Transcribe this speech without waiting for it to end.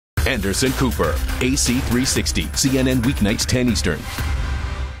Anderson Cooper, AC 360, CNN weeknights 10 Eastern.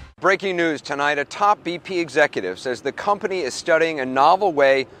 Breaking news tonight, a top BP executive says the company is studying a novel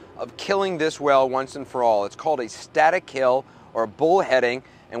way of killing this well once and for all. It's called a static kill or bullheading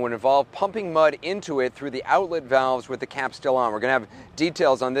and would involve pumping mud into it through the outlet valves with the cap still on. We're going to have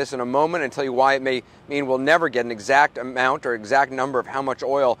details on this in a moment and tell you why it may mean we'll never get an exact amount or exact number of how much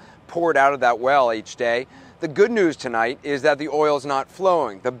oil poured out of that well each day. The good news tonight is that the oil is not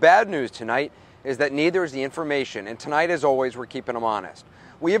flowing. The bad news tonight is that neither is the information. And tonight, as always, we're keeping them honest.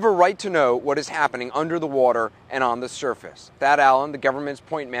 We have a right to know what is happening under the water and on the surface. Thad Allen, the government's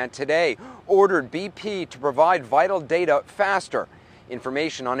point man, today ordered BP to provide vital data faster,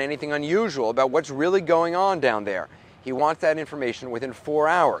 information on anything unusual about what's really going on down there. He wants that information within 4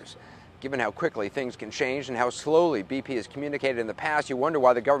 hours. Given how quickly things can change and how slowly BP has communicated in the past, you wonder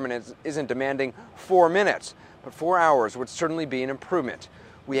why the government isn't demanding 4 minutes. But 4 hours would certainly be an improvement.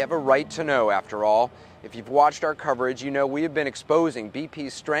 We have a right to know, after all. If you've watched our coverage, you know we have been exposing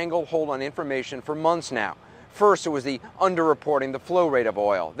BP's stranglehold on information for months now. First, it was the underreporting the flow rate of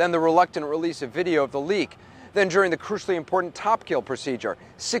oil, then the reluctant release of video of the leak. Then during the crucially important top kill procedure,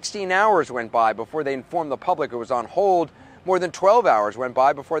 16 hours went by before they informed the public it was on hold. More than 12 hours went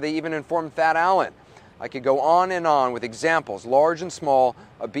by before they even informed Thad Allen. I could go on and on with examples, large and small,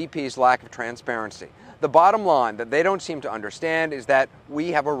 of BP's lack of transparency. The bottom line that they don't seem to understand is that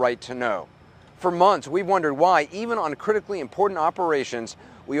we have a right to know. For months, we've wondered why, even on critically important operations,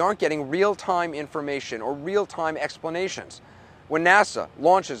 we aren't getting real-time information or real-time explanations. When NASA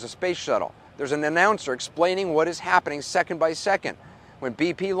launches a space shuttle, there's an announcer explaining what is happening second by second. When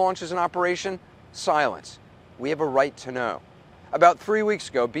BP launches an operation, silence. We have a right to know. About 3 weeks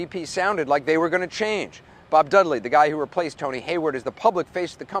ago, BP sounded like they were going to change. Bob Dudley, the guy who replaced Tony Hayward as the public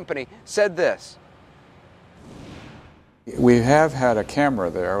face of the company, said this. We have had a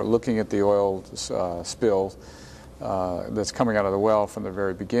camera there looking at the oil spill that's coming out of the well from the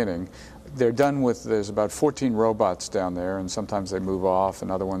very beginning. They're done with, there's about 14 robots down there, and sometimes they move off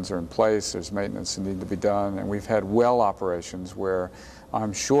and other ones are in place. There's maintenance that need to be done, and we've had well operations where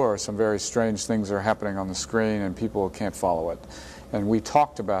I'm sure some very strange things are happening on the screen and people can't follow it. And we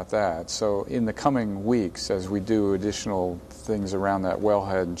talked about that. So in the coming weeks, as we do additional things around that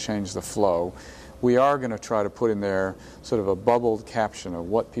wellhead and change the flow, we are going to try to put in there sort of a bubbled caption of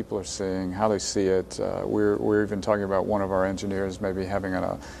what people are seeing, how they see it. We're even talking about one of our engineers maybe having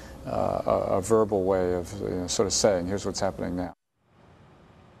a verbal way of sort of saying, here's what's happening now.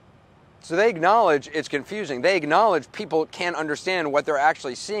 So they acknowledge it's confusing. They acknowledge people can't understand what they're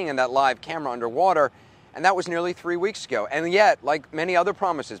actually seeing in that live camera underwater, and that was nearly 3 weeks ago. And yet, like many other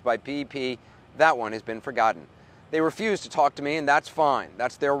promises by BP, that one has been forgotten. They refuse to talk to me, and that's fine.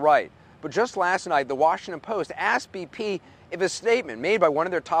 That's their right. But just last night, the Washington Post asked BP if a statement made by one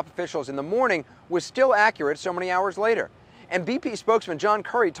of their top officials in the morning was still accurate so many hours later. And BP spokesman John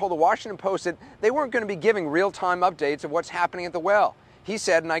Curry told the Washington Post that they weren't going to be giving real-time updates of what's happening at the well. He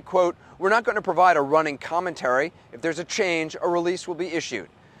said, and I quote, "We're not going to provide a running commentary. If there's a change, a release will be issued."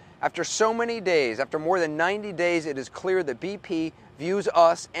 After so many days, after more than 90 days, it is clear that BP views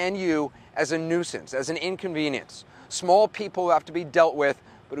us and you as a nuisance, as an inconvenience. Small people who have to be dealt with,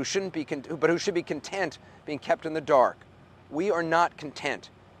 but who should be content being kept in the dark. We are not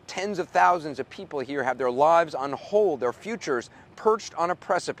content. Tens of thousands of people here have their lives on hold, their futures perched on a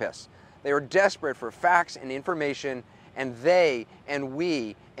precipice. They are desperate for facts and information, and they and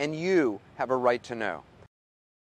we and you have a right to know.